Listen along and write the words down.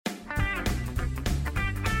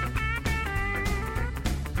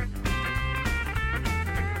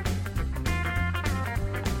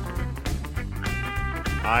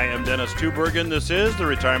I am Dennis Tubergen. This is the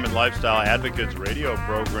Retirement Lifestyle Advocates radio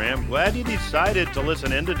program. Glad you decided to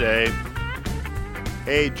listen in today.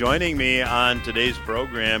 Hey, joining me on today's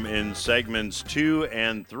program in segments 2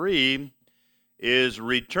 and 3 is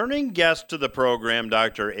returning guest to the program,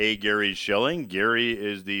 Dr. A. Gary Shilling. Gary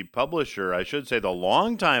is the publisher, I should say the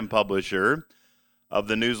longtime publisher of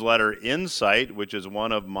the newsletter Insight, which is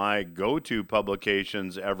one of my go-to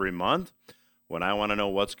publications every month when I want to know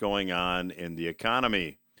what's going on in the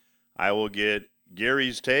economy. I will get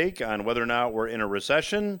Gary's take on whether or not we're in a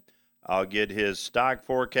recession. I'll get his stock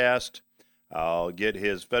forecast. I'll get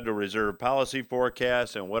his Federal Reserve policy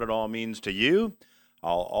forecast and what it all means to you.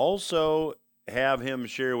 I'll also have him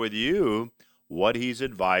share with you what he's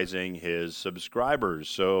advising his subscribers.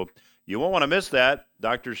 So you won't want to miss that.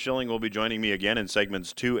 Dr. Shilling will be joining me again in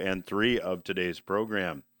segments 2 and 3 of today's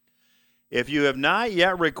program. If you have not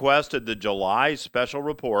yet requested the July special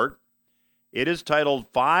report, it is titled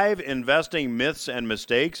 5 Investing Myths and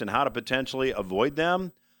Mistakes and How to Potentially Avoid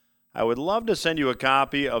Them. I would love to send you a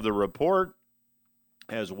copy of the report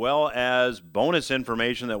as well as bonus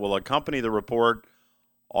information that will accompany the report.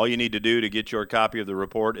 All you need to do to get your copy of the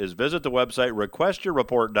report is visit the website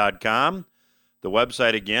requestyourreport.com. The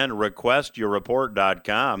website again,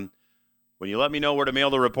 requestyourreport.com. When you let me know where to mail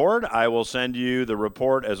the report, I will send you the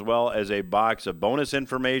report as well as a box of bonus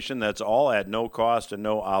information. That's all at no cost and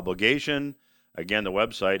no obligation. Again, the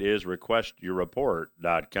website is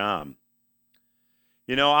requestyourreport.com.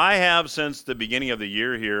 You know, I have since the beginning of the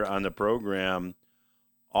year here on the program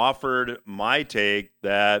offered my take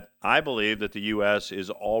that I believe that the U.S. is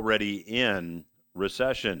already in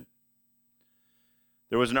recession.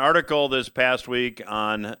 There was an article this past week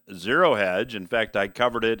on Zero Hedge. In fact, I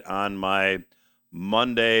covered it on my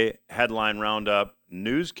Monday Headline Roundup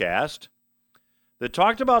newscast that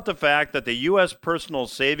talked about the fact that the U.S. personal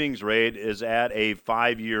savings rate is at a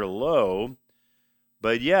 5-year low,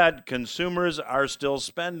 but yet consumers are still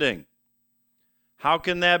spending. How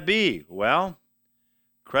can that be? Well,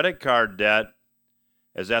 credit card debt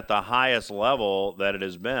is at the highest level that it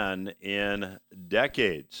has been in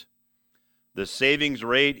decades. The savings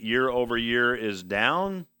rate year over year is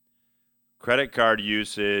down. Credit card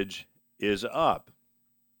usage is up.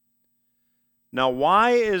 Now,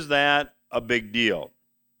 why is that a big deal?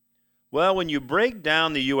 Well, when you break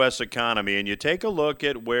down the U.S. economy and you take a look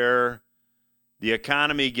at where the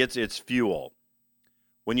economy gets its fuel,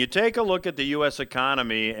 when you take a look at the U.S.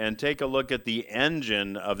 economy and take a look at the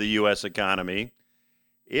engine of the U.S. economy,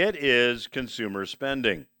 it is consumer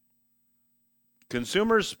spending.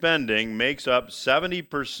 Consumer spending makes up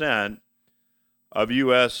 70% of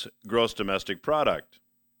U.S. gross domestic product.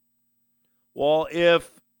 Well,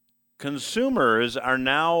 if consumers are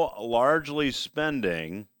now largely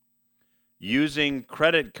spending using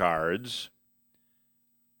credit cards,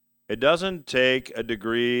 it doesn't take a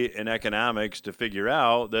degree in economics to figure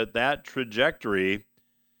out that that trajectory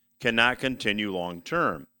cannot continue long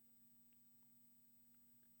term.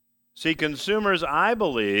 See, consumers, I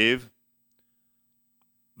believe,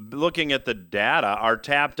 looking at the data, are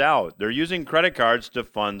tapped out. They're using credit cards to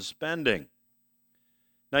fund spending.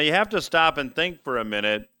 Now, you have to stop and think for a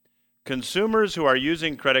minute. Consumers who are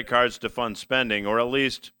using credit cards to fund spending, or at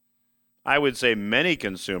least I would say many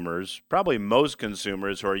consumers, probably most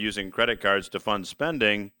consumers who are using credit cards to fund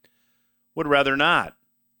spending, would rather not.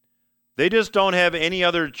 They just don't have any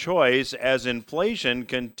other choice as inflation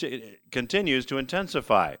continues to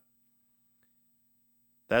intensify.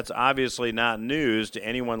 That's obviously not news to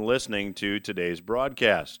anyone listening to today's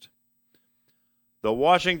broadcast. The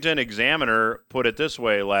Washington Examiner put it this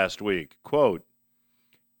way last week, quote,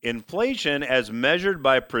 inflation as measured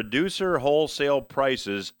by producer wholesale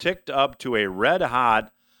prices ticked up to a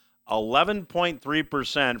red-hot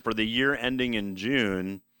 11.3% for the year ending in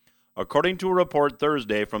June, according to a report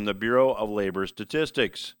Thursday from the Bureau of Labor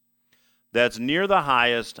Statistics. That's near the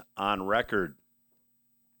highest on record.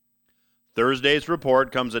 Thursday's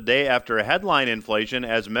report comes a day after headline inflation,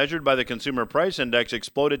 as measured by the Consumer Price Index,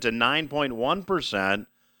 exploded to 9.1%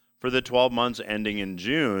 for the 12 months ending in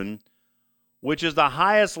June, which is the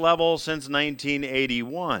highest level since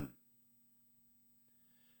 1981.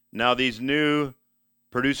 Now, these new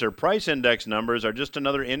Producer Price Index numbers are just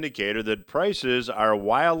another indicator that prices are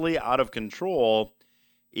wildly out of control,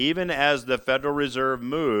 even as the Federal Reserve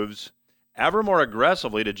moves ever more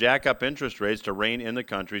aggressively to jack up interest rates to rein in the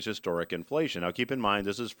country's historic inflation. Now, keep in mind,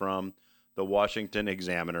 this is from the Washington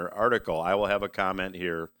Examiner article. I will have a comment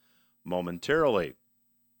here momentarily.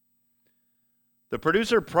 The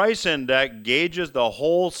Producer Price Index gauges the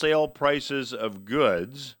wholesale prices of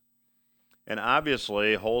goods, and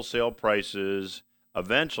obviously wholesale prices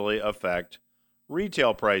eventually affect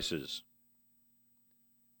retail prices.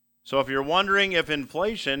 So if you're wondering if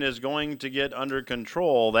inflation is going to get under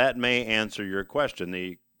control, that may answer your question.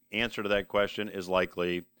 The answer to that question is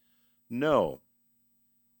likely no.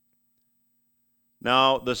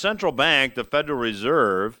 Now, the central bank, the Federal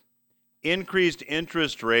Reserve, increased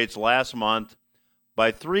interest rates last month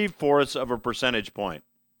by 3/4 of a percentage point.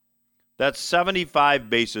 That's 75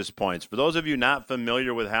 basis points. For those of you not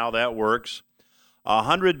familiar with how that works,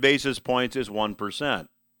 100 basis points is 1%.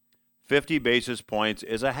 50 basis points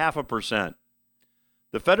is 0.5%.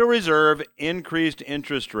 The Federal Reserve increased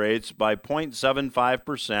interest rates by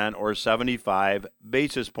 0.75% or 75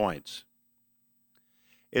 basis points.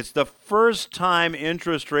 It's the first time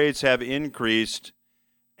interest rates have increased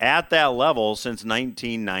at that level since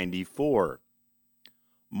 1994.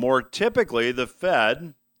 More typically, the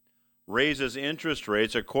Fed raises interest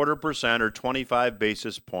rates 0.25% or 25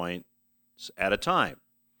 basis points at a time.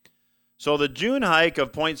 So the June hike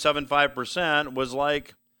of 0.75% was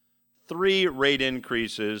like 3 rate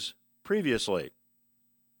increases previously.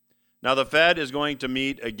 Now the Fed is going to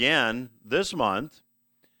meet again this month,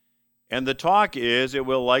 and the talk is it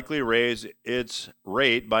will likely raise its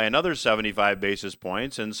rate by another 75 basis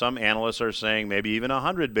points, and some analysts are saying maybe even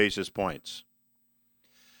 100 basis points.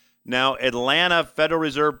 Now, Atlanta Federal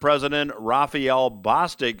Reserve President Raphael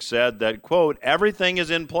Bostic said that, quote, everything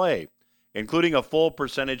is in play, including a full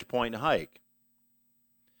percentage point hike.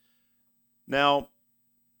 Now,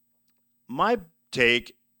 my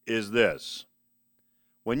take is this.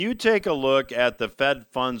 When you take a look at the Fed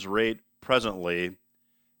funds rate presently,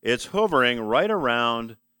 it's hovering right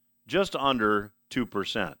around just under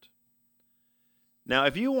 2%. Now,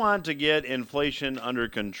 if you want to get inflation under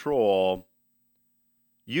control,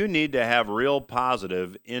 you need to have real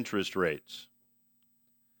positive interest rates.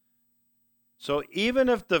 So even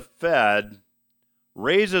if the Fed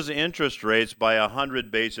raises interest rates by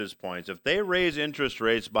 100 basis points, if they raise interest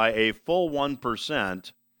rates by a full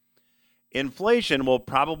 1%, inflation will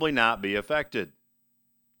probably not be affected.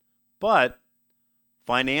 But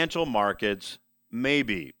financial markets may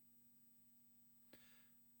be.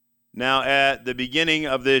 Now, at the beginning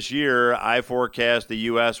of this year, I forecast the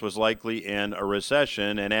U.S. was likely in a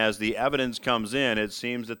recession, and as the evidence comes in, it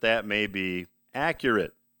seems that that may be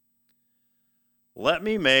accurate. Let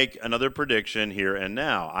me make another prediction here and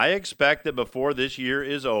now. I expect that before this year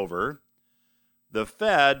is over, the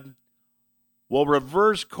Fed will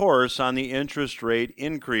reverse course on the interest rate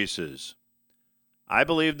increases. I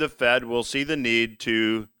believe the Fed will see the need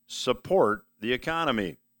to support the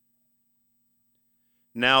economy.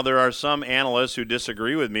 Now, there are some analysts who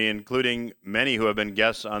disagree with me, including many who have been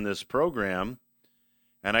guests on this program,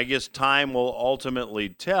 and I guess time will ultimately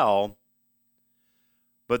tell.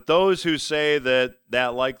 But those who say that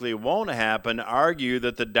that likely won't happen argue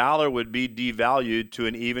that the dollar would be devalued to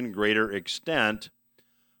an even greater extent,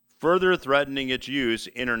 further threatening its use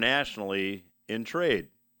internationally in trade.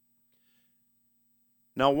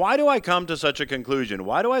 Now, why do I come to such a conclusion?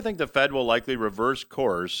 Why do I think the Fed will likely reverse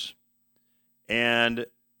course and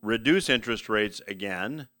reduce interest rates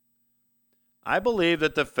again? I believe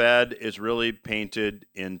that the Fed is really painted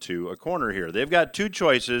into a corner here. They've got two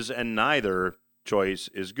choices, and neither choice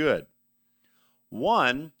is good.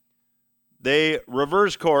 One, they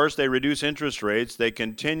reverse course, they reduce interest rates, they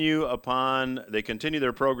continue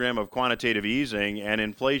their program of quantitative easing, and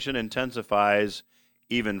inflation intensifies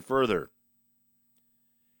even further.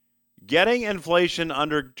 Getting inflation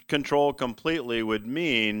under control completely would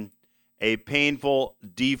mean a painful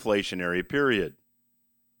deflationary period.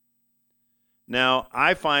 Now,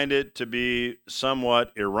 I find it to be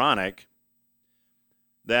somewhat ironic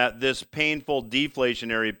that this painful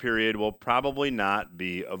deflationary period will probably not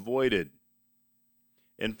be avoided.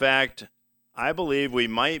 In fact, I believe we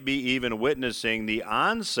might be even witnessing the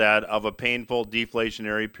onset of a painful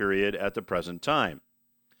deflationary period at the present time.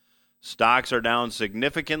 Stocks are down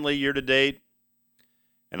significantly year to date,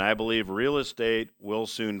 and I believe real estate will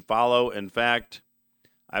soon follow. In fact,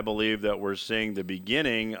 I believe that we're seeing the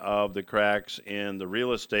beginning of the cracks in the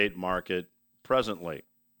real estate market presently.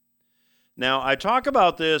 Now, I talk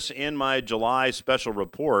about this in my July special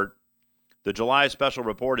report. The July special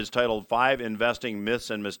report is titled 5 Investing Myths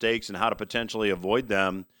and Mistakes and How to Potentially Avoid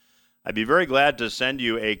Them. I'd be very glad to send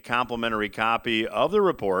you a complimentary copy of the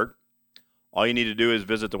report. All you need to do is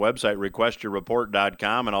visit the website,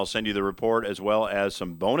 requestyourreport.com, and I'll send you the report as well as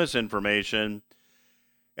some bonus information.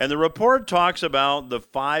 And the report talks about the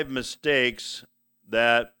 5 mistakes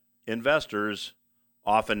that investors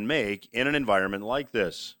often make in an environment like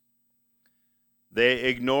this. They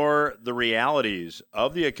ignore the realities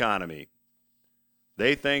of the economy.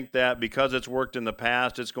 They think that because it's worked in the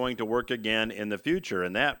past, it's going to work again in the future,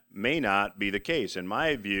 and that may not be the case. In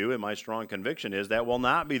my view, and my strong conviction is that will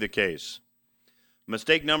not be the case.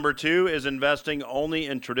 Mistake number 2 is investing only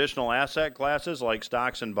in traditional asset classes like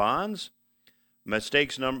stocks and bonds.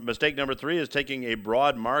 Mistake number 3 is taking a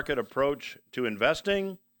broad market approach to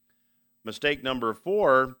investing. Mistake number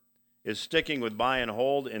 4 is sticking with buy and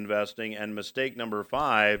hold investing. And mistake number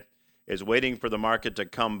 5 is waiting for the market to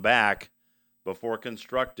come back before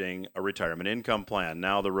constructing a retirement income plan.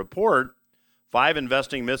 Now, the report, 5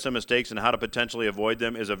 Investing Myths and Mistakes and How to Potentially Avoid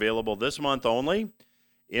Them, is available this month only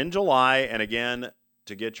in July. And again,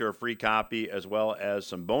 to get your free copy as well as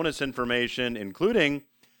some bonus information, including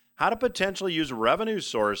how to potentially use revenue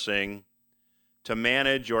sourcing to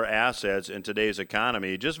manage your assets in today's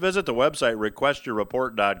economy, just visit the website,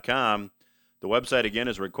 requestyourreport.com. The website, again,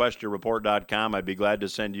 is requestyourreport.com. I'd be glad to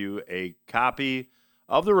send you a copy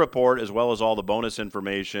of the report as well as all the bonus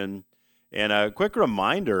information. And a quick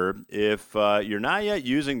reminder, if you're not yet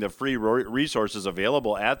using the free resources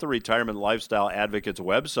available at the Retirement Lifestyle Advocates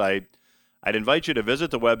website, I'd invite you to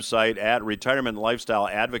visit the website at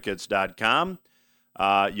retirementlifestyleadvocates.com.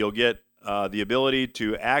 You'll get the ability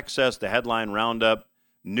to access the Headline Roundup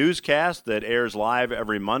newscast that airs live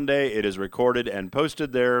every Monday. It is recorded and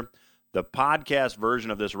posted there. The podcast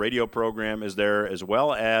version of this radio program is there, as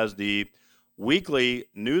well as the weekly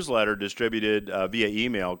newsletter distributed via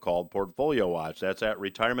email called Portfolio Watch. That's at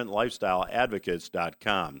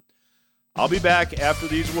retirementlifestyleadvocates.com. I'll be back after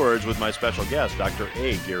these words with my special guest, Dr.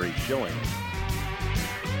 A. Gary Shilling.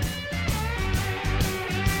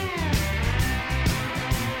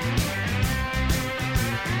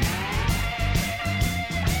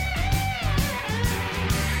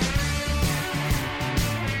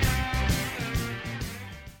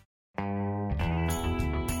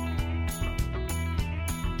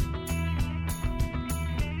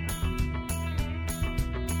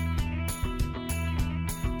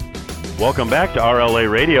 Welcome back to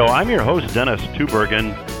RLA Radio. I'm your host, Dennis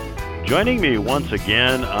Tubergen. Joining me once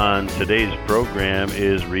again on today's program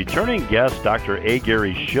is returning guest Dr. A.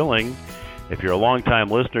 Gary Shilling. If you're a longtime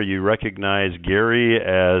listener, you recognize Gary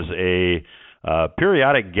as a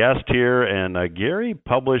periodic guest here, and Gary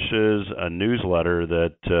publishes a newsletter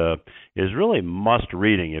that is really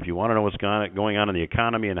must-reading. If you want to know what's going on in the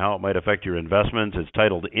economy and how it might affect your investments, it's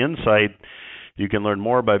titled Insight. You can learn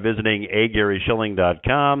more by visiting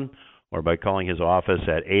agaryshilling.com. or by calling his office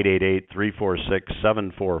at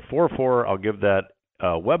 888-346-7444. I'll give that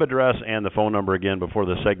web address and the phone number again before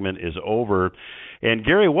the segment is over. And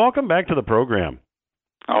Gary, welcome back to the program.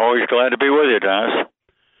 Always glad to be with you, Dennis.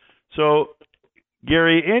 So,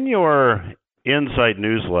 Gary, in your Insight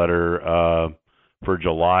newsletter for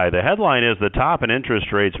July, the headline is "The Top in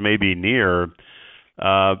Interest Rates May Be Near."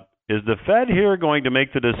 Is the Fed here going to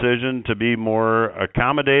make the decision to be more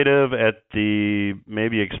accommodative at the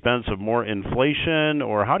maybe expense of more inflation,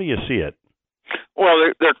 or how do you see it? Well,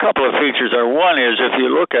 there are a couple of features there. One is if you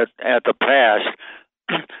look at the past,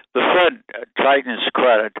 the Fed tightens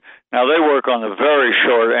credit. Now, they work on the very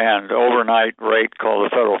short end, overnight rate called the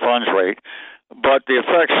federal funds rate, but the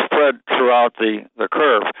effects spread throughout the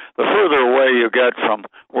curve. The further away you get from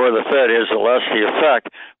where the Fed is, the less the effect,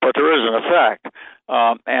 but there is an effect.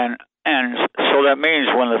 And so that means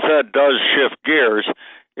when the Fed does shift gears,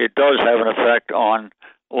 it does have an effect on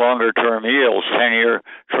longer-term yields, 10-year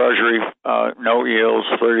Treasury note yields,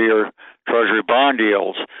 30-year Treasury bond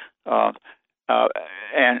yields, and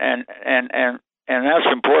that's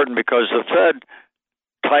important because the Fed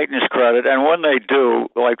tightens credit, and when they do,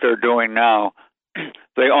 like they're doing now,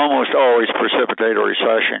 they almost always precipitate a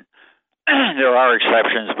recession. There are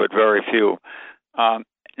exceptions, but very few.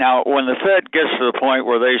 Now, when the Fed gets to the point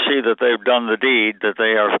where they see that they've done the deed, that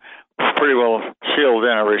they are pretty well sealed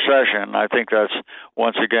in a recession, I think that's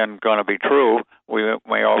once again going to be true. We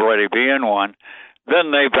may already be in one.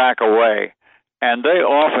 Then they back away, and they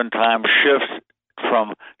oftentimes shift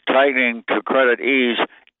from tightening to credit ease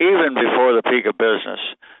even before the peak of business.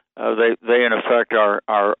 They in effect are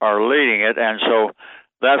leading it, and so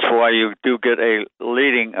that's why you do get a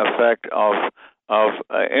leading effect of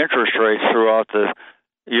interest rates throughout the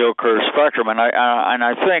yield curve spectrum, and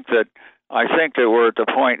I think that we're at the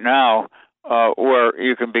point now where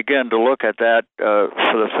you can begin to look at that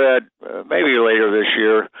for the Fed, maybe later this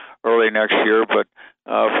year, early next year, but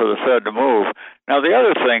for the Fed to move. Now, the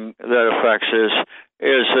other thing that affects is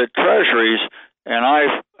that Treasuries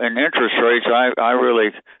and interest rates. I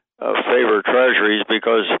really favor Treasuries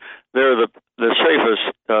because they're the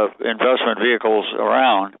safest investment vehicles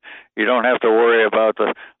around. You don't have to worry about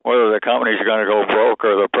whether the company's going to go broke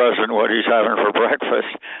or the president what he's having for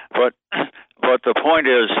breakfast. But but the point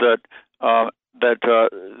is that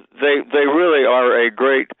they really are a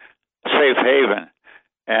great safe haven.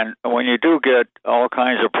 And when you do get all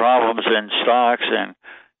kinds of problems in stocks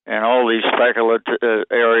and all these speculative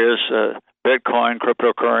areas, Bitcoin,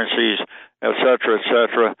 cryptocurrencies, et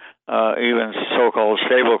cetera, even so-called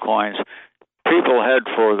stable coins, people head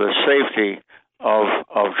for the safety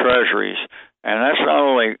of treasuries. And that's not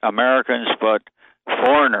only Americans, but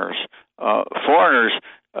foreigners.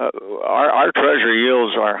 Our treasury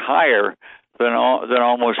yields are higher than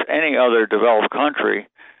almost any other developed country.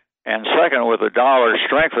 And second, with the dollar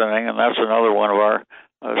strengthening, and that's another one of our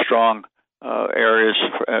strong areas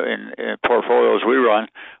in portfolios we run,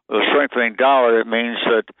 with a strengthening dollar, it means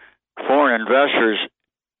that foreign investors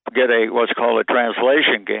get what's called a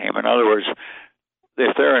translation game. In other words,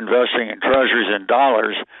 if they're investing in treasuries in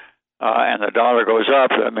dollars and the dollar goes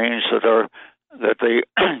up, that means that the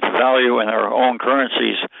value in their own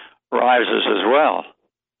currencies rises as well.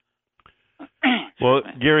 Well,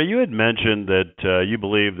 Gary, you had mentioned that you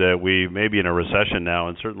believe that we may be in a recession now,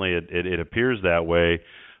 and certainly it appears that way.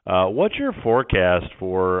 What's your forecast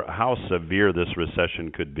for how severe this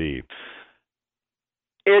recession could be?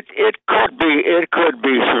 It could be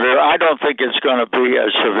severe. I don't think it's going to be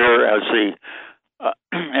as severe as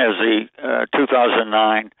the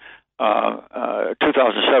 2009,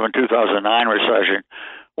 2007-2009 recession,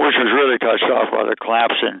 which was really touched off by the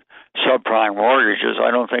collapse in subprime mortgages.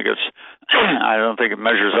 I don't think it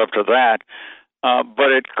measures up to that,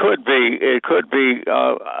 but it could be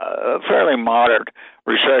a fairly moderate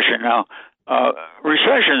recession. Now,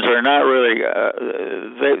 recessions are not really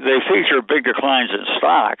they feature big declines in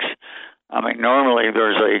stocks. I mean, normally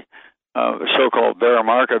there's a so-called bear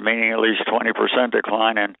market, meaning at least 20%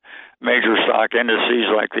 decline in major stock indices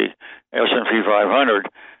like the S&P 500,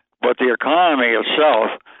 but the economy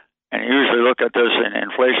itself, and you usually look at this in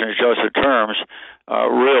inflation-adjusted terms,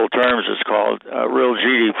 real terms it's called, real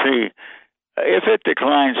GDP. If it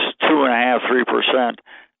declines 2.5–3%,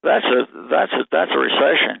 that's a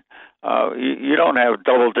recession. You don't have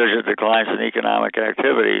double-digit declines in economic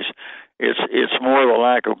activities. It's more the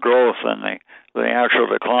lack of growth than the actual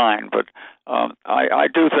decline. But I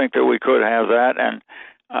do think that we could have that,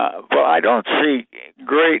 but I don't see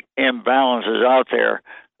great imbalances out there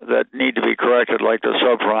that need to be corrected, like the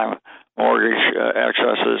subprime mortgage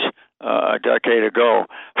excesses a decade ago.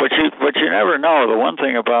 But you never know. The one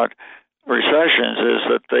thing about recessions is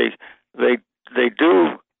that they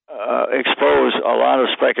do expose a lot of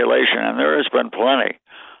speculation, and there has been plenty.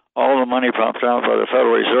 All the money pumped out by the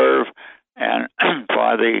Federal Reserve and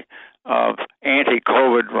by the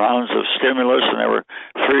anti-COVID rounds of stimulus, and there were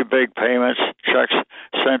 3 big payments, checks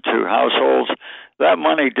sent to households. That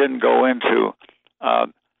money didn't go into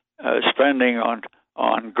spending on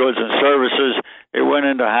goods and services. It went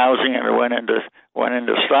into housing, and it went into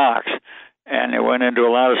stocks, and it went into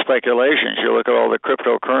a lot of speculations. You look at all the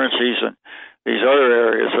cryptocurrencies and these other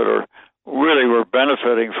areas that were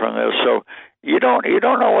benefiting from this. So you don't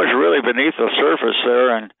know what's really beneath the surface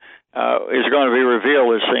there, and is going to be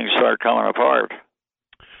revealed as things start coming apart.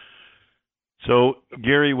 So,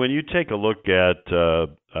 Gary, when you take a look at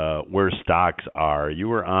where stocks are, you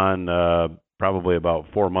were on probably about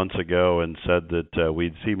 4 months ago and said that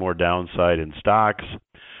we'd see more downside in stocks.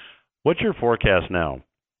 What's your forecast now?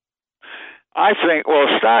 I think,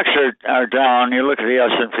 stocks are down. You look at the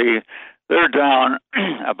S&P, they're down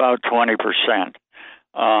about 20%,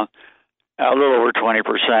 a little over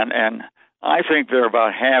 20%, and I think they're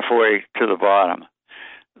about halfway to the bottom.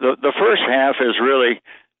 The first half is really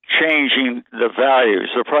changing the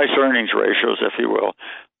values, the price-earnings ratios, if you will,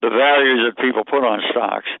 the values that people put on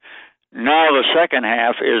stocks. Now the second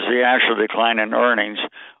half is the actual decline in earnings,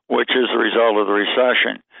 which is the result of the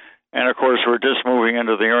recession. And of course, we're just moving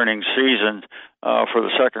into the earnings season for the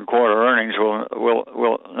second quarter earnings. We'll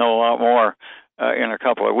know a lot more in a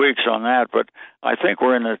couple of weeks on that. But I think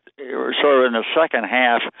we're sort of in the second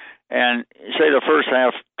half, and say the first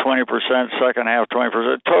half 20%, second half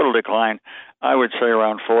 20%, total decline. I would say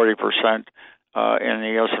around 40% in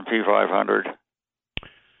the S&P 500.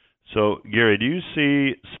 So, Gary, do you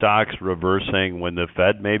see stocks reversing when the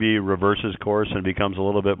Fed maybe reverses course and becomes a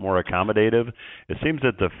little bit more accommodative? It seems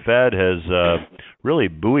that the Fed has really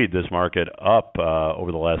buoyed this market up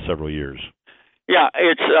over the last several years. Yeah,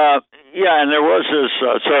 and there was this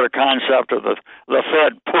sort of concept of the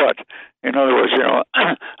Fed put. In other words, a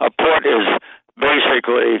put is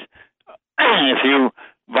basically if you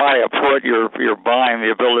buy a put, you're buying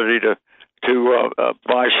the ability to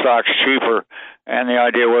buy stocks cheaper. And the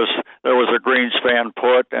idea was there was a Greenspan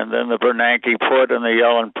put, and then the Bernanke put, and the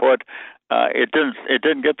Yellen put. It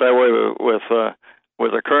didn't get that way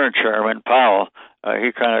with the current chairman, Powell.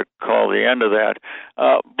 He kind of called the end of that.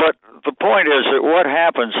 But the point is that what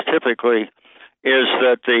happens typically is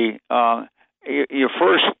that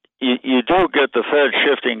you do get the Fed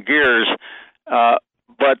shifting gears,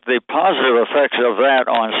 but the positive effects of that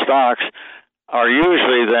on stocks are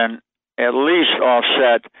usually then at least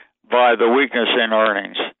offset by the weakness in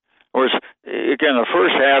earnings. Whereas, again, the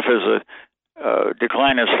first half is a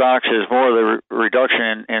decline in stocks is more the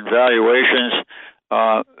reduction in valuations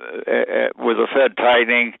with the Fed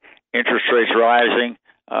tightening, interest rates rising,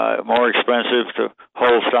 more expensive to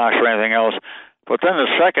hold stocks or anything else. But then the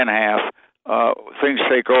second half, things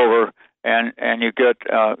take over, and you get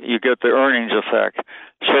the earnings effect.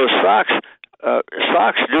 So stocks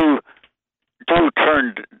do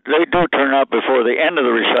turn up before the end of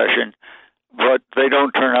the recession, but they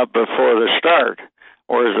don't turn up before the start.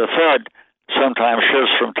 Whereas the Fed sometimes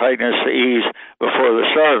shifts from tightness to ease before the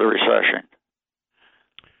start of the recession.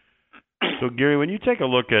 So, Gary, when you take a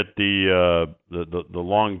look at the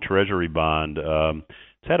long Treasury bond,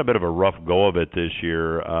 it's had a bit of a rough go of it this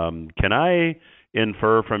year. Can I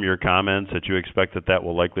infer from your comments that you expect that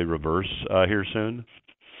will likely reverse here soon?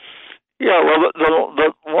 Yeah, well,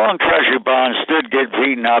 the long Treasury bonds did get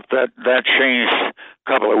beaten up. That changed a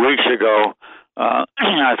couple of weeks ago.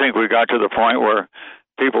 I think we got to the point where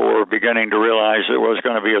people were beginning to realize there was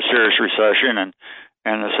going to be a serious recession, and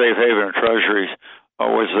the safe haven of Treasuries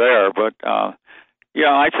was there. But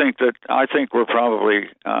yeah, I think we're probably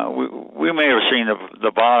we may have seen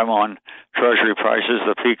the bottom on Treasury prices,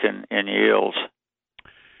 the peak in yields.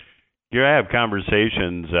 Gary, I have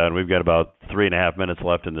conversations, and we've got about 3.5 minutes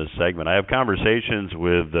left in this segment. I have conversations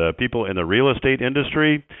with people in the real estate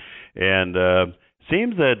industry, and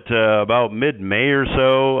seems that about mid-May or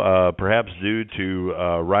so, perhaps due to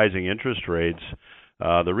rising interest rates,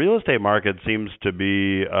 the real estate market seems to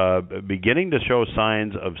be beginning to show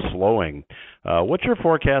signs of slowing. What's your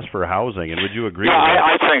forecast for housing, and would you agree with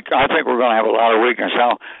that? I think we're going to have a lot of weakness.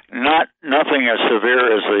 Now, nothing as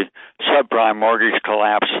severe as the subprime mortgage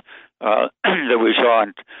collapse that we saw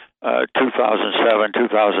in 2007,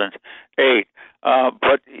 2008.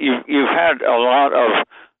 But you've had a lot of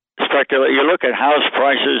speculation. You look at house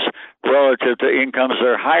prices relative to incomes;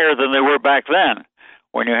 they're higher than they were back then,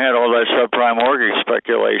 when you had all that subprime mortgage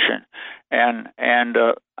speculation. And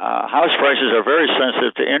house prices are very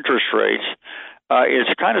sensitive to interest rates.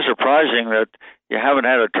 It's kind of surprising that you haven't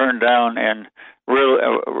had a turn down in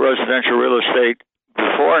residential real estate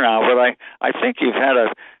before now, but I think you've had a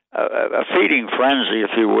feeding frenzy,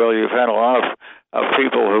 if you will. You've had a lot of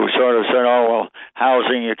people who sort of said, oh, well,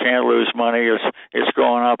 housing, you can't lose money. It's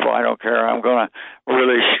going up. Well, I don't care. I'm going to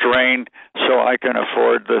really strain so I can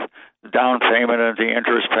afford the down payment and the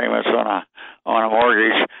interest payments on a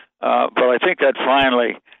mortgage. But I think that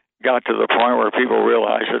finally got to the point where people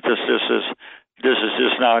realize that this is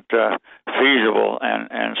just not feasible,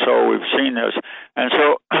 and so we've seen this, and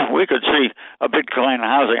so we could see a big decline in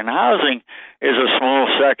housing. And housing is a small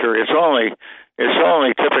sector. It's only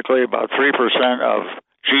typically about 3% of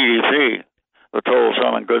GDP, the total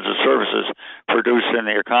sum in goods and services produced in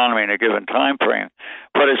the economy in a given time frame.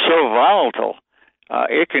 But it's so volatile.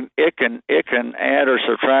 It can add or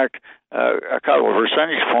subtract a couple of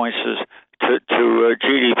percentage points to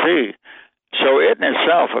GDP. So it in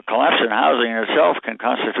itself, a collapse in housing in itself can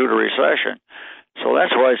constitute a recession. So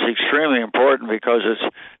that's why it's extremely important, because it's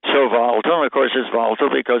so volatile. And of course, it's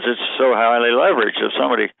volatile because it's so highly leveraged. If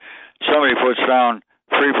somebody puts down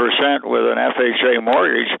 3% with an FHA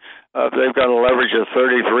mortgage, they've got a leverage of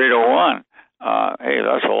 33 to 1. Hey,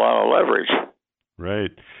 that's a lot of leverage.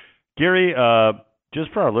 Right. Gary,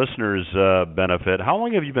 just for our listeners' benefit, how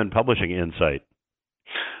long have you been publishing Insight?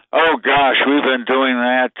 Oh, gosh, we've been doing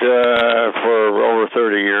that for over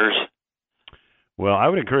 30 years. Well, I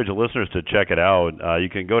would encourage the listeners to check it out. You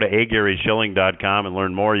can go to agaryshilling.com and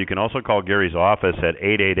learn more. You can also call Gary's office at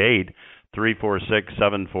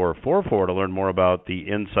 888-346-7444 to learn more about the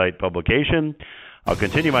Insight publication. I'll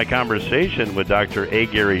continue my conversation with Dr. A.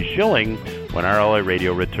 Gary Shilling when RLA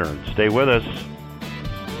Radio returns. Stay with us.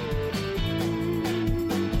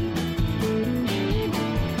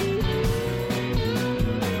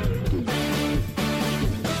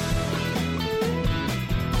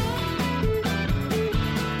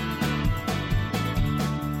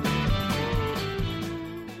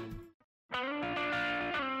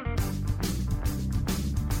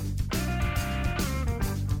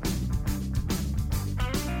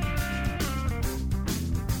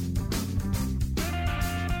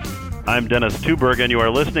 I'm Dennis Tuberg, and you are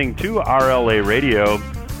listening to RLA Radio.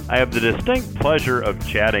 I have the distinct pleasure of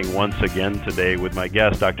chatting once again today with my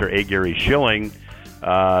guest, Dr. A. Gary Shilling.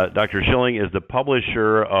 Dr. Shilling is the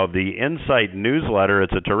publisher of the Insight newsletter.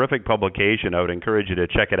 It's a terrific publication. I would encourage you to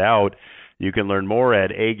check it out. You can learn more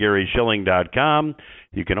at agaryshilling.com.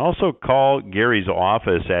 You can also call Gary's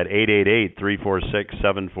office at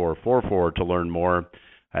 888-346-7444 to learn more,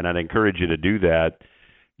 and I'd encourage you to do that.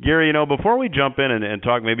 Gary, before we jump in and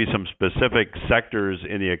talk maybe some specific sectors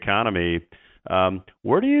in the economy,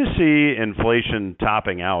 where do you see inflation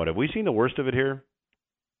topping out? Have we seen the worst of it here?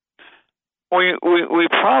 We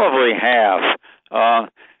probably have.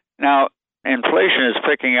 Now, inflation is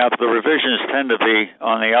picking up. The revisions tend to be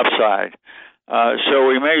on the upside. So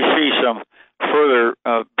we may see some further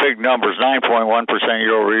big numbers. 9.1%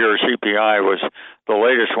 year over year CPI was the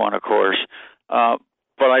latest one, of course. But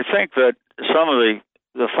I think that some of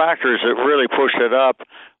the factors that really pushed it up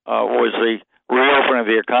was the reopening of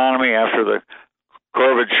the economy after the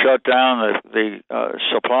COVID shutdown, the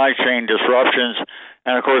supply chain disruptions,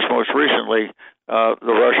 and of course, most recently,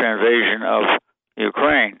 the Russian invasion of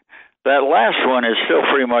Ukraine. That last one is still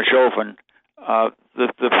pretty much open. The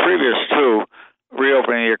previous two,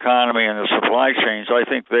 reopening the economy and the supply chains, I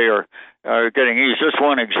think they are getting eased. Just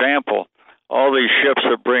one example: all these ships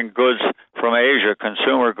that bring goods from Asia,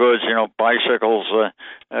 consumer goods, bicycles,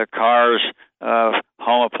 cars,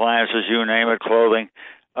 home appliances, you name it, clothing.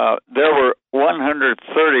 There were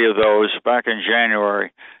 130 of those back in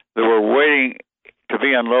January that were waiting to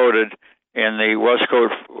be unloaded in the West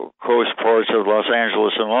Coast ports of Los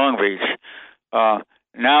Angeles and Long Beach.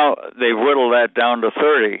 Now they've whittled that down to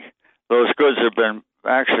 30. Those goods have been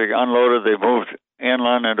actually unloaded. They've moved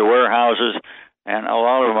inland into warehouses, and a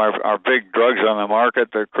lot of them are big drugs on the market.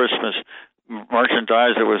 They're Christmas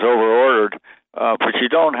merchandise that was overordered. But you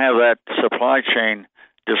don't have that supply chain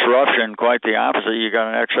disruption, quite the opposite. You got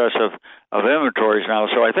an excess of inventories now.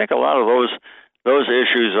 So I think a lot of those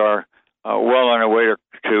issues are well on their way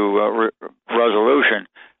to resolution.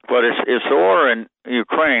 But it's the war in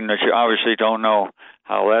Ukraine that you obviously don't know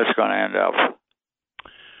how that's going to end up.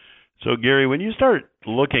 So, Gary, when you start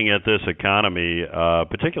looking at this economy,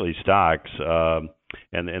 particularly stocks and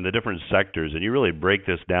the different sectors, and you really break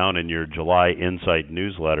this down in your July Insight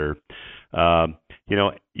newsletter,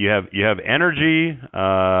 you have energy,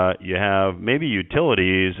 you have maybe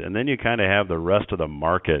utilities, and then you kind of have the rest of the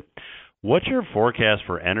market. What's your forecast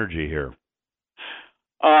for energy here?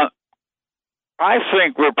 I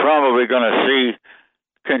think we're probably going to see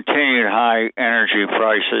continued high energy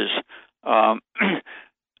prices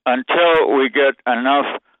until we get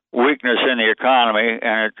enough weakness in the economy,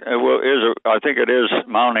 and I think it is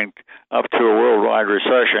mounting up to a worldwide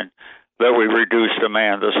recession, that we reduce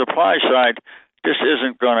demand. The supply side just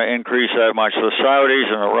isn't going to increase that much. The Saudis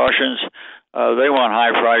and the Russians, they want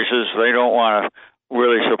high prices. They don't want to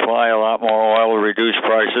really supply a lot more oil to reduce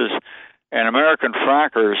prices. And American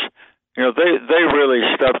frackers, they really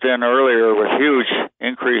stepped in earlier with huge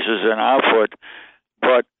increases in output,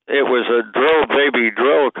 but it was a drill, baby,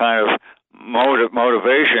 drill kind of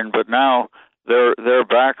motivation. But now their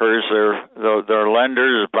backers, their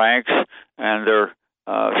lenders, banks, and their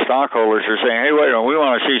stockholders are saying, "Hey, wait a minute, we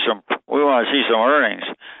want to see some earnings.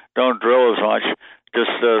 Don't drill as much.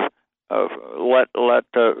 Just let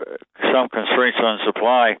some constraints on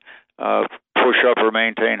supply push up or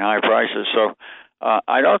maintain high prices." So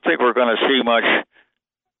I don't think we're going to see much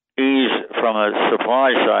ease from the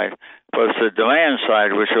supply side, but it's the demand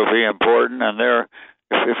side which will be important. And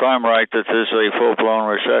if I'm right that this is a full-blown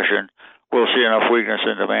recession, we'll see enough weakness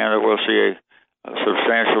in demand that we'll see a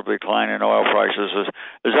substantial decline in oil prices.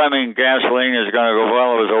 Does that mean gasoline is going to go?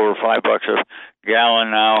 Well, it was over $5 a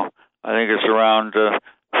gallon now. I think it's around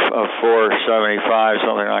 $4.75,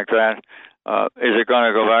 something like that. Is it going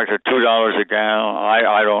to go back to $2 a gallon?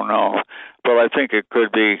 I don't know, but I think it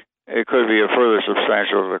could be a further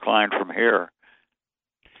substantial decline from here.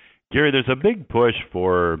 Gary, there's a big push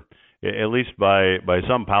for, at least by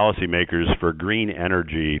some policymakers, for green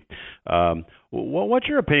energy. What's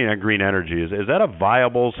your opinion on green energy? Is that a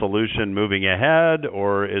viable solution moving ahead,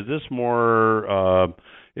 or is this more?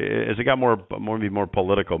 Has it got more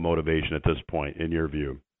political motivation at this point, in your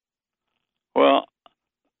view? Well,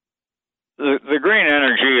 the green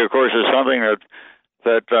energy, of course, is something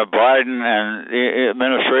that Biden and the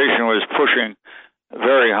administration was pushing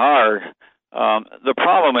very hard. The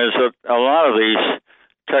problem is that a lot of these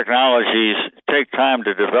technologies take time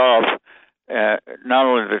to develop, not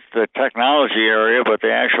only the technology area, but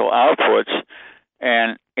the actual outputs.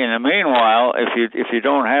 And in the meanwhile, if you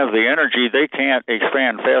don't have the energy, they can't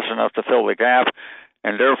expand fast enough to fill the gap.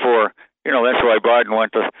 And therefore, that's why Biden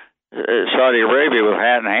went to Saudi Arabia with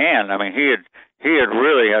hat in hand. I mean, he had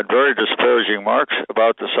really had very disparaging marks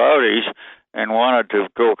about the Saudis, and wanted to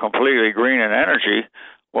go completely green in energy.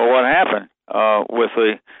 Well, what happened with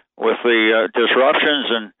the disruptions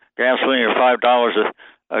and gasoline at $5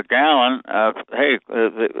 a gallon?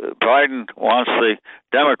 Biden wants the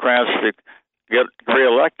Democrats to get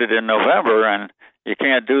reelected in November, and you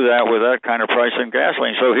can't do that with that kind of price in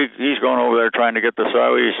gasoline. So he's going over there trying to get the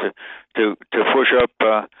Saudis to push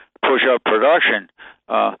up production.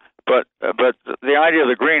 But the idea of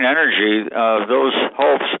the green energy, those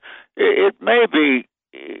hopes, it may be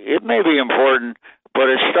important, but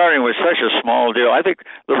it's starting with such a small deal. I think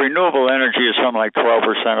the renewable energy is something like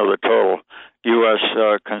 12% of the total U.S.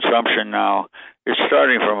 Consumption now. It's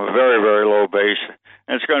starting from a very, very low base,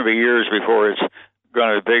 and it's going to be years before it's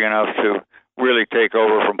going to be big enough to really take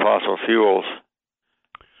over from fossil fuels.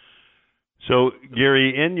 So,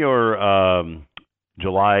 Gary, in your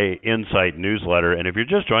July Insight newsletter, and if you're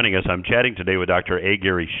just joining us, I'm chatting today with Dr. A.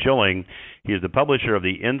 Gary Shilling. He is the publisher of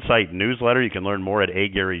the Insight newsletter. You can learn more at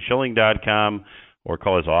agaryshilling.com or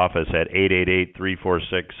call his office at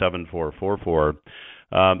 888-346-7444.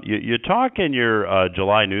 You talk in your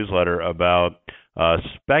July newsletter about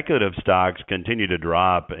speculative stocks continue to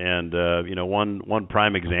drop, and one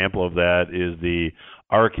prime example of that is the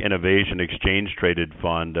ARC Innovation Exchange Traded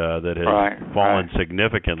Fund that has fallen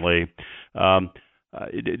significantly.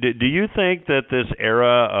 Do you think that this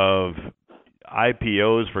era of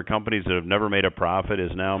IPOs for companies that have never made a profit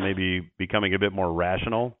is now maybe becoming a bit more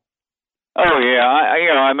rational? Oh yeah,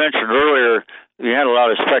 I mentioned earlier you had a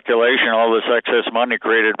lot of speculation, all this excess money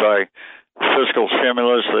created by fiscal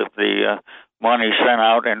stimulus, that the money sent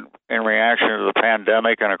out in reaction to the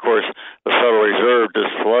pandemic, and of course the Federal Reserve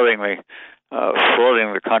just flooding the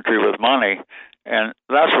country with money, and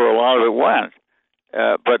that's where a lot of it went.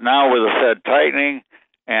 But now with the Fed tightening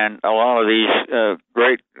and a lot of these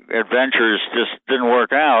great adventures just didn't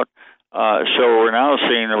work out, so we're now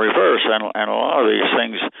seeing the reverse, and a lot of these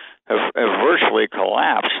things have virtually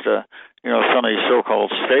collapsed. Some of these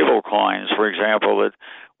so-called stable coins, for example, that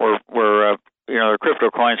were the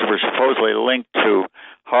crypto coins were supposedly linked to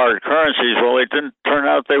hard currencies. Well, it didn't turn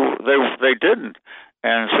out they didn't,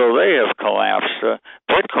 and so they have collapsed.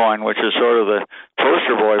 Bitcoin, which is sort of the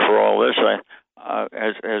poster boy for all this,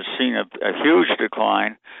 has seen a huge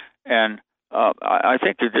decline, and I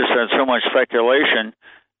think you just had so much speculation,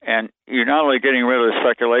 and you're not only getting rid of the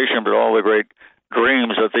speculation, but all the great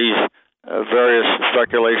dreams that these various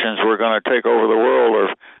speculations were going to take over the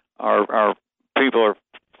world, or our people are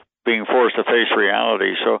being forced to face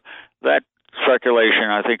reality. So that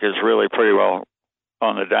speculation, I think, is really pretty well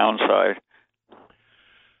on the downside.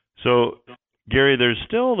 So, Gary, there's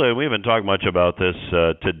still we haven't talked much about this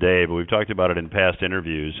today, but we've talked about it in past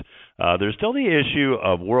interviews. There's still the issue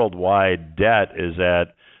of worldwide debt is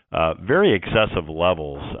at very excessive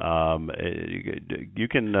levels. You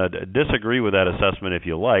can disagree with that assessment if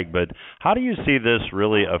you like, but how do you see this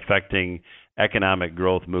really affecting economic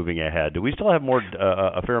growth moving ahead? Do we still have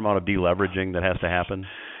a fair amount of deleveraging that has to happen?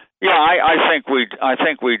 Yeah, I think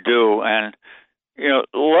we do, and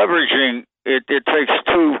leveraging it takes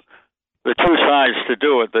the two sides to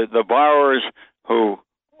do it. The borrowers who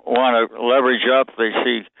want to leverage up, they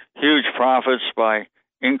see huge profits by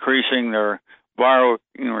increasing their borrow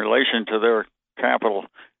in relation to their capital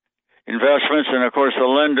investments, and of course the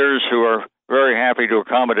lenders who are very happy to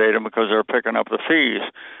accommodate them because they're picking up the fees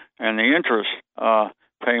and the interest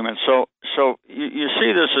payments. So you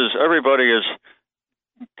see this as everybody is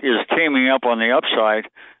teaming up on the upside,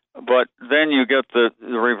 but then you get the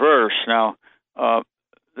reverse. Now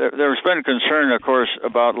there's been concern, of course,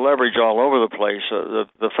 about leverage all over the place.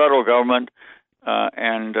 The federal government.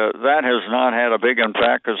 And that has not had a big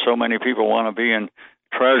impact because so many people want to be in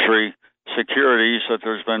Treasury securities that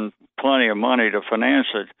there's been plenty of money to finance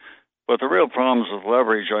it. But the real problems with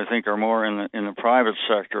leverage, I think, are more in the private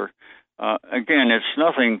sector. Again, it's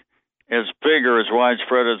nothing as big or as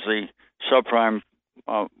widespread as the subprime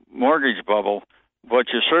mortgage bubble,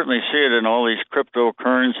 but you certainly see it in all these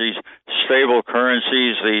cryptocurrencies, stable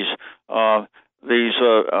currencies, these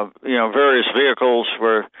various vehicles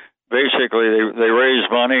where basically they raise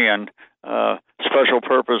money, and special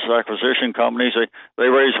purpose acquisition companies, they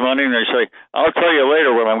raise money and they say, I'll tell you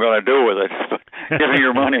later what I'm going to do with it. Give me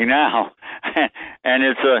your money now. And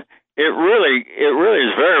it really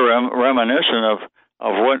is very reminiscent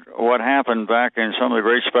of what happened back in some of the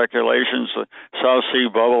great speculations, the South Sea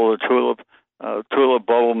bubble, the tulip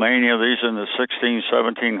bubble mania, these in the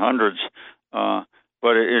 1700s.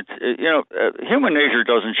 But human nature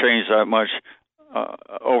doesn't change that much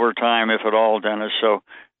over time, if at all, Dennis. So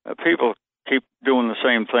people keep doing the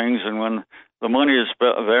same things, and when the money is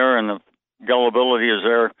there and the gullibility is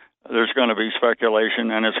there, there's going to be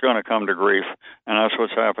speculation, and it's going to come to grief, and that's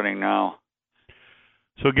what's happening now.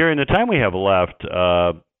 So, Gary, in the time we have left,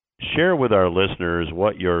 share with our listeners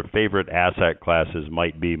what your favorite asset classes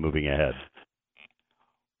might be moving ahead.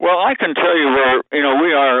 Well, I can tell you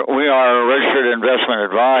we are registered investment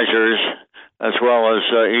advisors as well as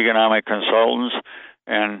economic consultants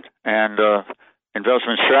and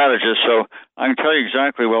investment strategists. So I can tell you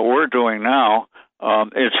exactly what we're doing now.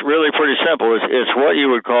 It's really pretty simple. It's what you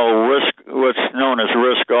would call risk, what's known as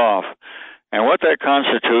risk off, and what that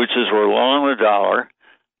constitutes is we're long the dollar,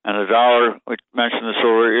 and the dollar, we mentioned this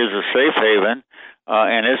earlier, is a safe haven.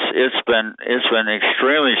 And it's been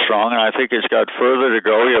extremely strong, and I think it's got further to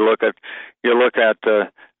go. You look at the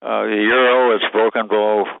euro; it's broken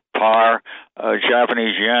below par.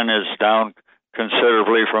 Japanese yen is down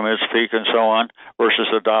considerably from its peak, and so on, versus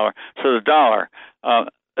the dollar. So the dollar.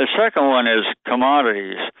 The second one is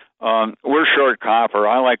commodities. We're short copper.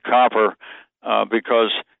 I like copper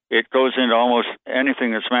because it goes into almost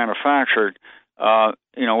anything that's manufactured.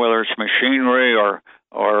 Whether it's machinery or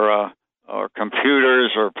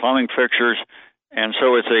computers or plumbing fixtures, and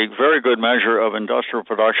so it's a very good measure of industrial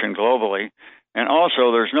production globally. And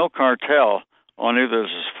also, there's no cartel on either the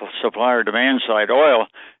supply or demand side. Oil,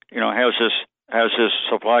 has this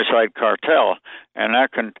supply side cartel, and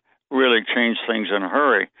that can really change things in a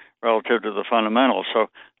hurry relative to the fundamentals. So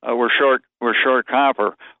we're short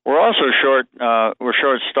copper. We're also short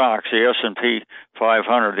stocks, the S&P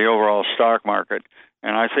 500, the overall stock market,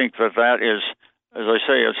 and I think that is, as I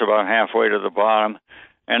say, it's about halfway to the bottom.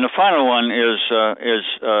 And the final one is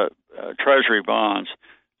Treasury bonds.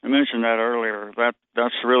 I mentioned that earlier.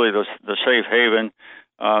 That's really the safe haven,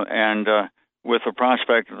 and with the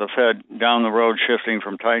prospect of the Fed down the road shifting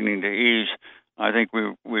from tightening to ease, I think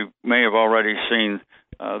we may have already seen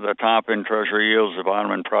the top in Treasury yields, the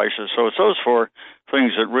bottom in prices. So it's those four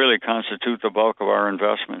things that really constitute the bulk of our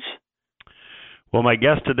investments. Well, my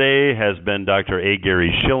guest today has been Dr. A.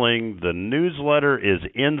 Gary Shilling. The newsletter is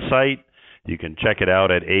Insight. You can check it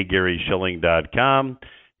out at agaryshilling.com.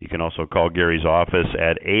 You can also call Gary's office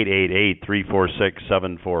at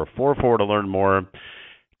 888-346-7444 to learn more.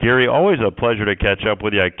 Gary, always a pleasure to catch up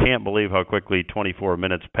with you. I can't believe how quickly 24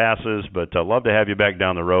 minutes passes, but I'd love to have you back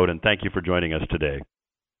down the road, and thank you for joining us today.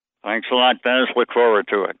 Thanks a lot, Dennis. Look forward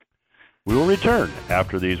to it. We will return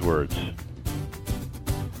after these words.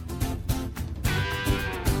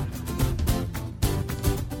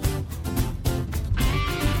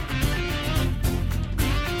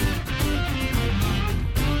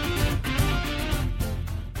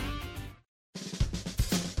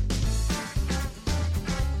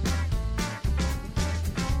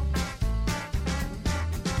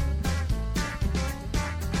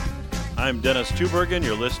 I'm Dennis Tubergen.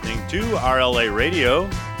 You're listening to RLA Radio.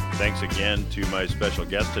 Thanks again to my special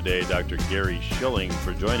guest today, Dr. Gary Shilling,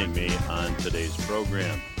 for joining me on today's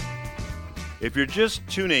program. If you're just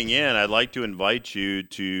tuning in, I'd like to invite you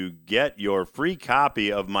to get your free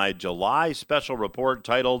copy of my July special report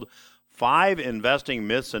titled 5 Investing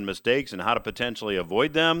Myths and Mistakes and How to Potentially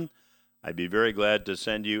Avoid Them. I'd be very glad to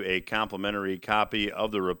send you a complimentary copy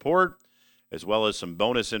of the report, as well as some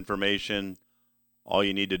bonus information. All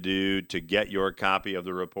you need to do to get your copy of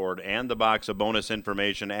the report and the box of bonus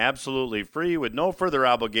information absolutely free with no further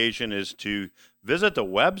obligation is to visit the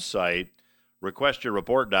website,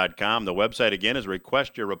 requestyourreport.com. The website, again, is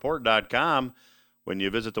requestyourreport.com. When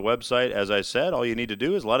you visit the website, as I said, all you need to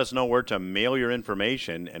do is let us know where to mail your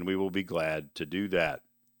information, and we will be glad to do that.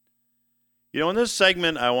 In this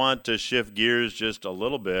segment, I want to shift gears just a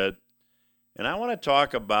little bit, and I want to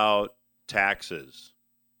talk about taxes.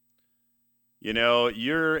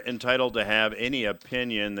 You're entitled to have any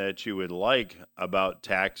opinion that you would like about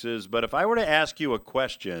taxes, but if I were to ask you a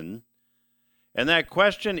question, and that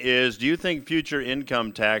question is, do you think future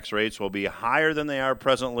income tax rates will be higher than they are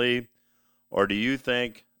presently, or do you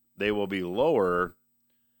think they will be lower?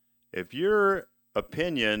 If your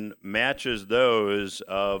opinion matches those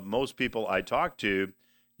of most people I talk to,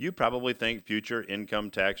 you probably think future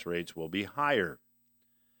income tax rates will be higher.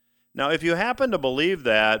 Now, if you happen to believe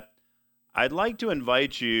that, I'd like to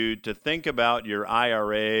invite you to think about your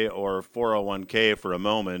IRA or 401k for a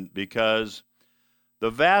moment, because the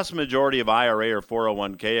vast majority of IRA or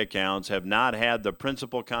 401k accounts have not had the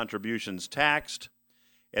principal contributions taxed,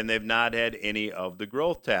 and they've not had any of the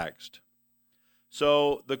growth taxed.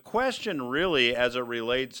 So the question really, as it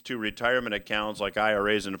relates to retirement accounts like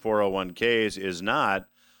IRAs and 401ks, is not,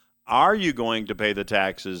 are you going to pay the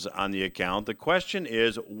taxes on the account? The question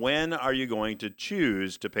is, when are you going to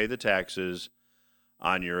choose to pay the taxes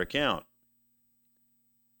on your account?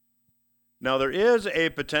 Now, there is a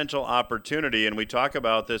potential opportunity, and we talk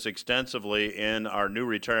about this extensively in our new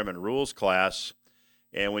retirement rules class.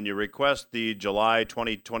 And when you request the July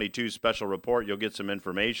 2022 special report, you'll get some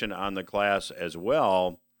information on the class as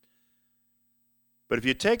well. But if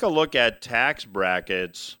you take a look at tax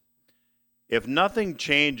brackets, if nothing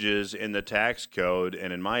changes in the tax code,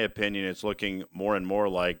 and in my opinion, it's looking more and more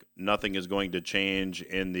like nothing is going to change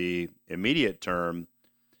in the immediate term,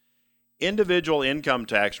 individual income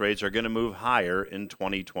tax rates are going to move higher in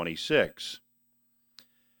 2026.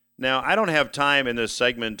 Now, I don't have time in this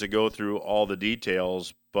segment to go through all the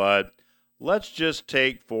details, but let's just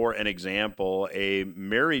take, for an example, a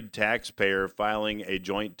married taxpayer filing a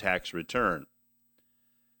joint tax return.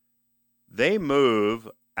 They move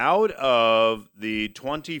out of the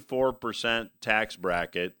 24% tax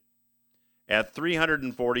bracket at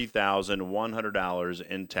 $340,100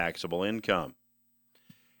 in taxable income.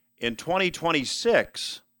 In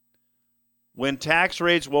 2026, when tax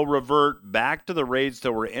rates will revert back to the rates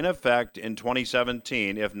that were in effect in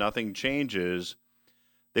 2017, if nothing changes,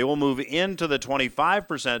 they will move into the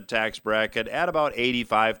 25% tax bracket at about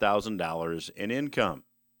 $85,000 in income.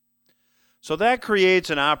 So that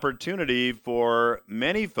creates an opportunity for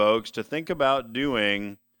many folks to think about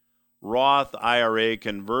doing Roth IRA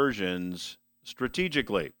conversions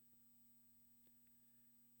strategically.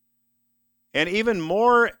 And even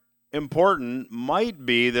more important might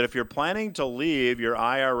be that if you're planning to leave your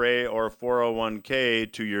IRA or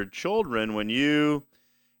 401k to your children when you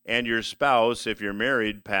and your spouse, if you're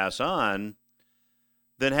married, pass on,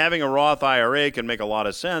 then having a Roth IRA can make a lot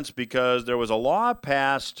of sense, because there was a law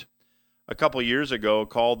passed a couple years ago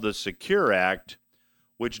called the Secure Act,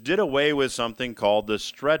 which did away with something called the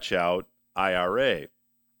Stretch Out IRA.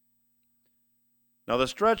 Now, the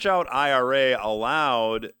Stretch Out IRA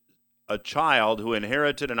allowed a child who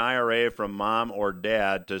inherited an IRA from mom or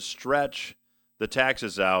dad to stretch the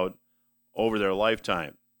taxes out over their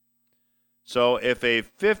lifetime. So if a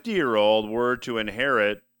 50-year-old were to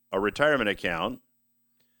inherit a retirement account,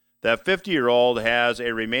 that 50-year-old has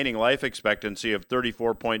a remaining life expectancy of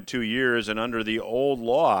 34.2 years, and under the old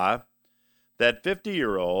law, that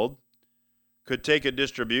 50-year-old could take a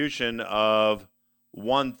distribution of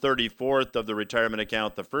 1/34 of the retirement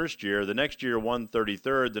account the first year, the next year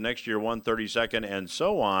 1/33, the next year 1/32, and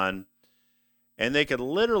so on, and they could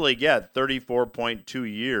literally get 34.2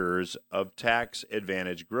 years of tax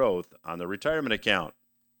advantage growth on the retirement account.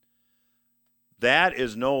 That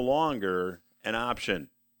is no longer an option.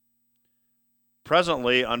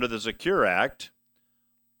 Presently, under the Secure Act,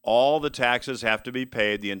 all the taxes have to be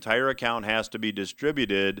paid. The entire account has to be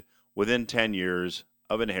distributed within 10 years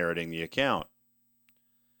of inheriting the account.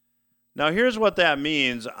 Now, here's what that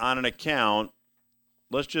means on an account.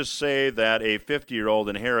 Let's just say that a 50-year-old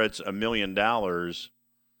inherits $1 million,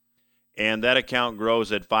 and that account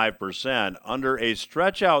grows at 5%. Under a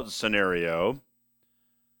stretch-out scenario,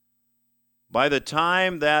 by the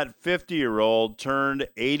time that 50-year-old turned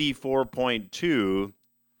 84.2,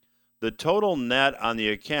 the total net on the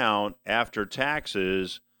account after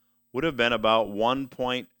taxes would have been about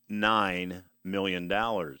 $1.9 million.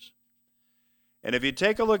 And if you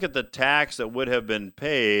take a look at the tax that would have been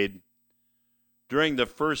paid during the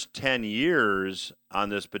first 10 years on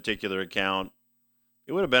this particular account,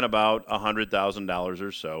 it would have been about $100,000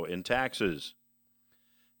 or so in taxes.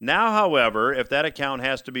 Now, however, if that account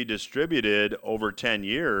has to be distributed over 10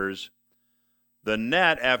 years, the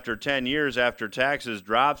net after 10 years after taxes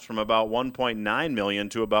drops from about $1.9 million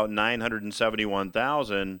to about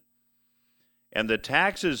 $971,000, and the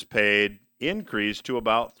taxes paid increase to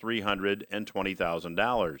about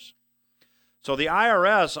 $320,000. So the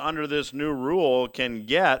IRS, under this new rule, can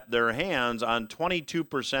get their hands on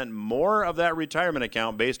 22% more of that retirement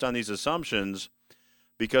account based on these assumptions,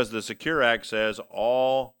 because the Secure Act says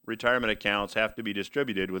all retirement accounts have to be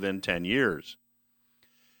distributed within 10 years.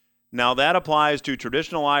 Now, that applies to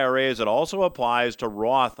traditional IRAs. It also applies to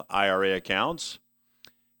Roth IRA accounts.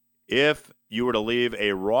 If you were to leave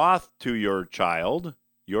a Roth to your child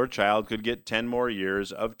could get 10 more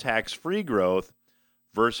years of tax-free growth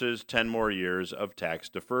versus 10 more years of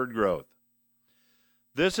tax-deferred growth.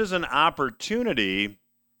 This is an opportunity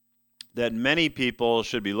that many people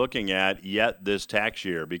should be looking at yet this tax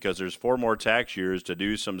year, because there's 4 more tax years to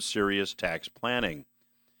do some serious tax planning.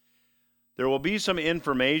 There will be some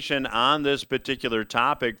information on this particular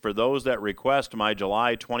topic for those that request my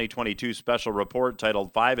July 2022 special report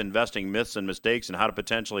titled 5 Investing Myths and Mistakes and How to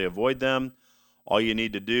Potentially Avoid Them. All you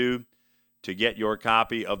need to do to get your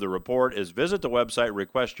copy of the report is visit the website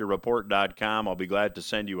requestyourreport.com. I'll be glad to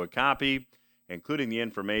send you a copy, including the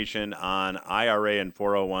information on IRA and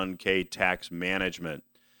 401k tax management.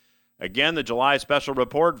 Again, the July special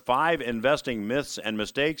report, 5 investing myths and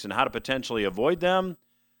mistakes and how to potentially avoid them.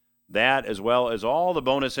 That, as well as all the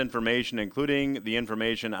bonus information, including the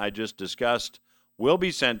information I just discussed, will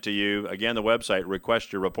be sent to you. Again, the website,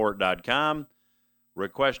 requestyourreport.com,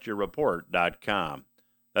 requestyourreport.com.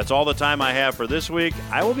 That's all the time I have for this week.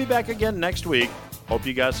 I will be back again next week. Hope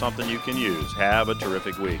you got something you can use. Have a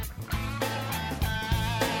terrific week.